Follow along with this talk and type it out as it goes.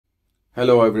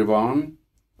Hello everyone,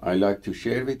 I'd like to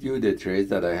share with you the trades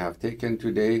that I have taken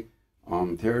today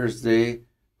on Thursday,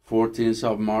 14th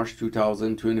of March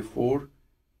 2024.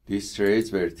 These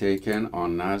trades were taken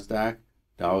on Nasdaq,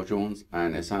 Dow Jones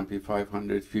and S&P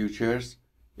 500 futures.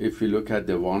 If we look at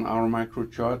the 1 hour macro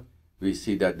chart, we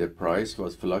see that the price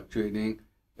was fluctuating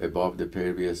above the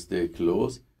previous day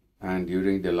close, and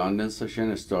during the London session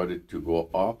it started to go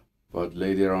up, but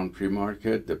later on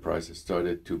pre-market the price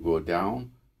started to go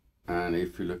down. And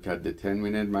if you look at the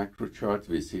 10-minute macro chart,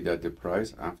 we see that the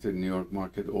price after New York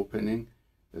market opening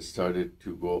started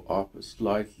to go up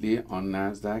slightly on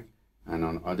Nasdaq, and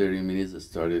on other E-minis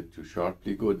started to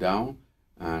sharply go down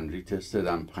and retested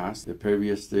and passed the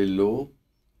previous day low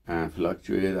and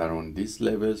fluctuated around these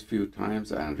levels few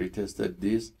times and retested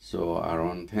this. So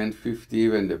around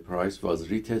 10:50 when the price was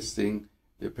retesting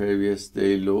the previous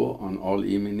day low on all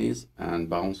E-minis and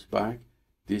bounced back,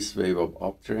 this wave of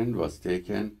uptrend was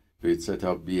taken with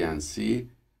setup B and C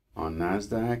on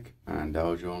Nasdaq and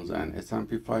Dow Jones and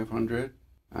S&P 500,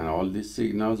 and all these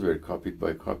signals were copied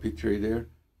by copy trader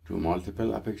to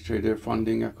multiple Apex Trader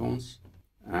funding accounts.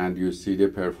 And you see the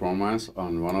performance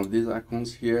on one of these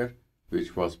accounts here,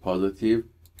 which was positive,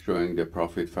 showing the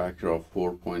profit factor of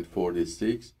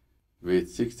 4.46 with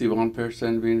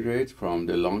 61% win rate from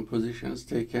the long positions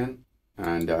taken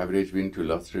and the average win to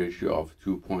loss ratio of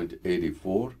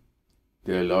 2.84.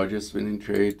 The largest winning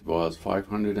trade was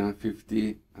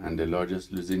 $550 and the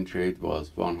largest losing trade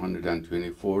was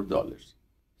 $124.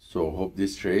 So hope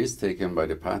this trade taken by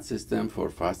the PAAT system for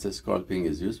fast scalping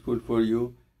is useful for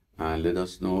you, and let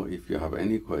us know if you have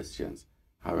any questions.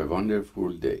 Have a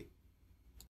wonderful day.